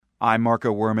I'm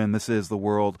Marco Werman. This is The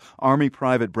World. Army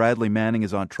Private Bradley Manning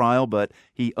is on trial, but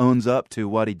he owns up to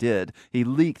what he did. He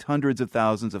leaked hundreds of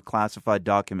thousands of classified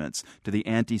documents to the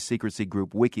anti-secrecy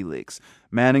group WikiLeaks.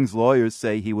 Manning's lawyers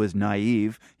say he was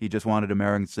naive. He just wanted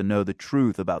Americans to know the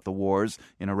truth about the wars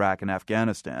in Iraq and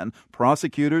Afghanistan.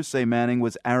 Prosecutors say Manning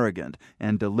was arrogant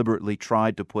and deliberately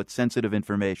tried to put sensitive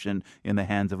information in the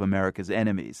hands of America's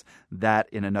enemies. That,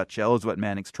 in a nutshell, is what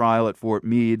Manning's trial at Fort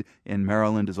Meade in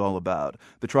Maryland is all about.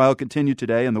 The trial continued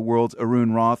today, and The World's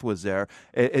Arun Roth was there.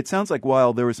 It sounds like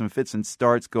while there were some fits and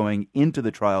starts going into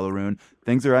the trial, Arun,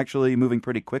 things are actually moving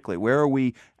pretty quickly. Where are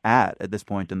we at this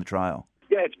point in the trial?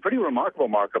 Yeah, it's pretty remarkable,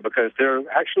 Marco, because they're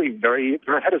actually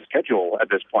they're ahead of schedule at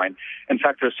this point. In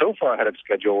fact, they're so far ahead of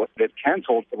schedule, they've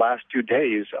canceled the last 2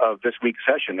 days of this week's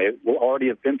session. They will already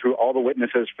have been through all the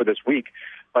witnesses for this week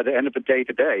by the end of the day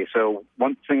today. So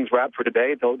once things wrap for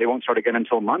today, they won't start again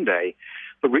until Monday.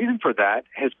 The reason for that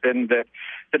has been that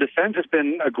the defense has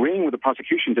been agreeing with the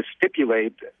prosecution to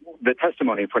stipulate the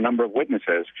testimony for a number of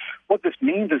witnesses. What this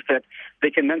means is that they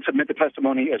can then submit the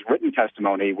testimony as written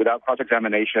testimony without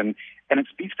cross-examination, and it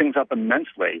speeds things up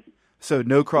immensely. So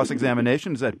no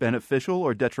cross-examination, is that beneficial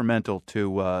or detrimental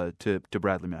to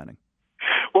Bradley Manning?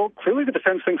 Well, clearly the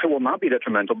defense thinks it will not be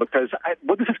detrimental because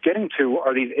what this is getting to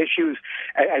are these issues,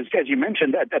 as you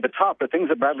mentioned at the top, the things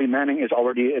that Bradley Manning is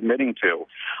already admitting to.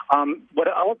 What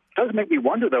does make me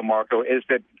wonder, though, Marco, is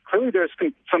that clearly there's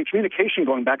some communication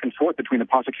going back and forth between the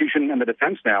prosecution and the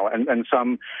defense now, and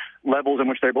some levels in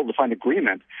which they're able to find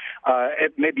agreement.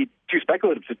 It may be too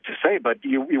speculative to say, but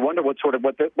you wonder what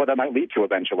that might lead to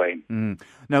eventually.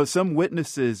 Now, some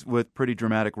witnesses with pretty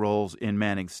dramatic roles in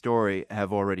Manning's story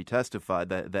have already testified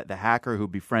that the hacker who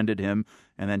befriended him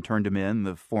and then turned him in,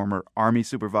 the former Army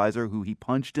supervisor who he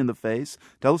punched in the face.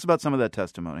 Tell us about some of that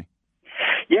testimony.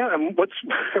 Yeah, and what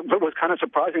was kind of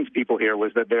surprising to people here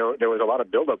was that there was a lot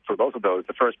of buildup for both of those.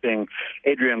 The first being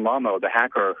Adrian Lamo, the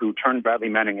hacker who turned Bradley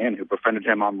Manning in, who befriended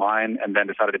him online and then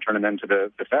decided to turn him in to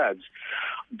the feds.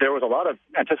 There was a lot of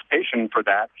anticipation for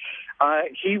that.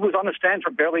 He was on the stand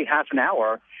for barely half an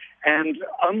hour. And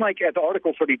unlike at the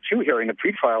Article 32 hearing, the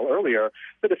pretrial earlier,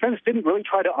 the defense didn't really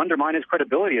try to undermine his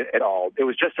credibility at all. It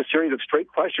was just a series of straight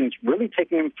questions, really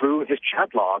taking him through his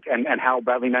chat log and how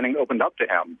Bradley Manning opened up to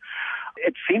him.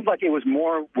 It seemed like it was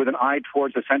more with an eye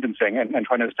towards the sentencing and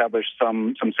trying to establish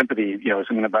some sympathy,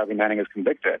 assuming that Bradley Manning is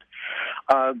convicted.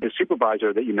 The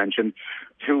supervisor that you mentioned,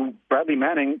 who Bradley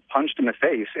Manning punched in the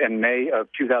face in May of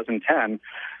 2010,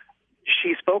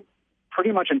 she spoke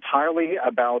pretty much entirely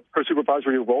about her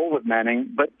supervisory role with Manning,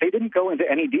 but they didn't go into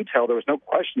any detail. There was no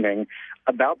questioning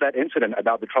about that incident,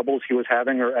 about the troubles he was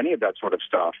having or any of that sort of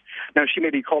stuff. Now, she may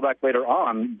be called back later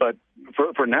on, but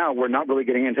for now, we're not really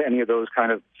getting into any of those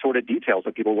kind of sort of details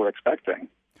that people were expecting.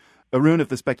 Arun, if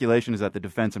the speculation is that the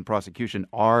defense and prosecution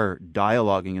are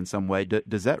dialoguing in some way,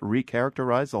 does that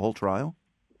recharacterize the whole trial?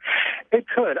 It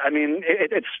could. I mean,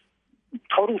 it's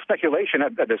total speculation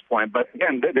at this point, but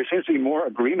again, there seems to be more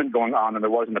agreement going on than there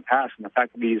was in the past, and the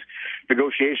fact that these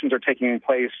negotiations are taking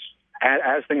place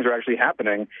as things are actually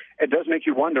happening, it does make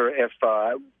you wonder if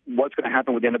what's going to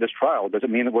happen with the end of this trial. Does it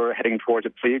mean that we're heading towards a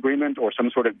plea agreement or some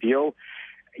sort of deal?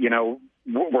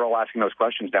 We're all asking those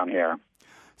questions down here.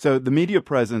 So the media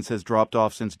presence has dropped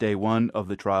off since day one of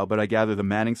the trial, but I gather the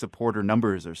Manning supporter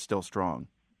numbers are still strong.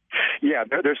 Yeah,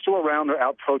 they're still around. They're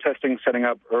out protesting, setting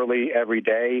up early every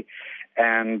day.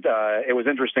 And it was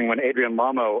interesting when Adrian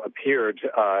Lamo appeared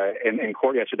in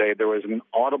court yesterday, there was an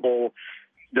audible,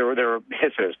 there were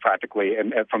hisses practically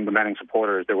from the Manning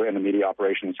supporters that were in the media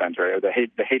operations center. The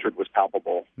hatred was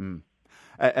palpable.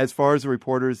 As far as the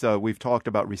reporters, we've talked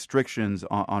about restrictions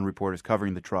on reporters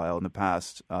covering the trial in the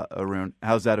past. Arun,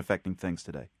 how's that affecting things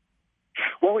today?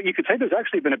 Well, you could say there's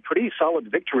actually been a pretty solid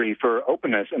victory for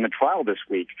openness in the trial this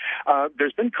week.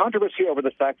 There's been controversy over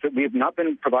the fact that we have not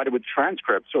been provided with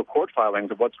transcripts or court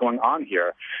filings of what's going on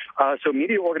here. So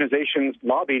media organizations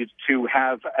lobbied to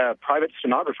have a private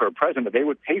stenographer present that they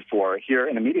would pay for here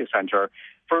in the media center.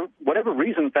 For whatever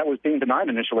reason, that was being denied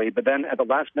initially, but then at the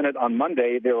last minute on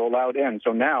Monday, they were allowed in.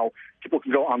 So now people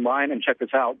can go online and check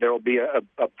this out. There will be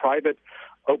a private,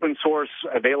 open source,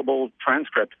 available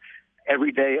transcript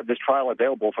every day of this trial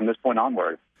available from this point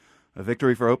onward. A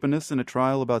victory for openness in a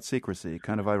trial about secrecy.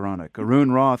 Kind of ironic.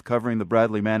 Arun Roth covering the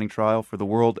Bradley Manning trial for The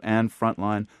World and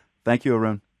Frontline. Thank you,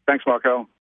 Arun. Thanks, Marco.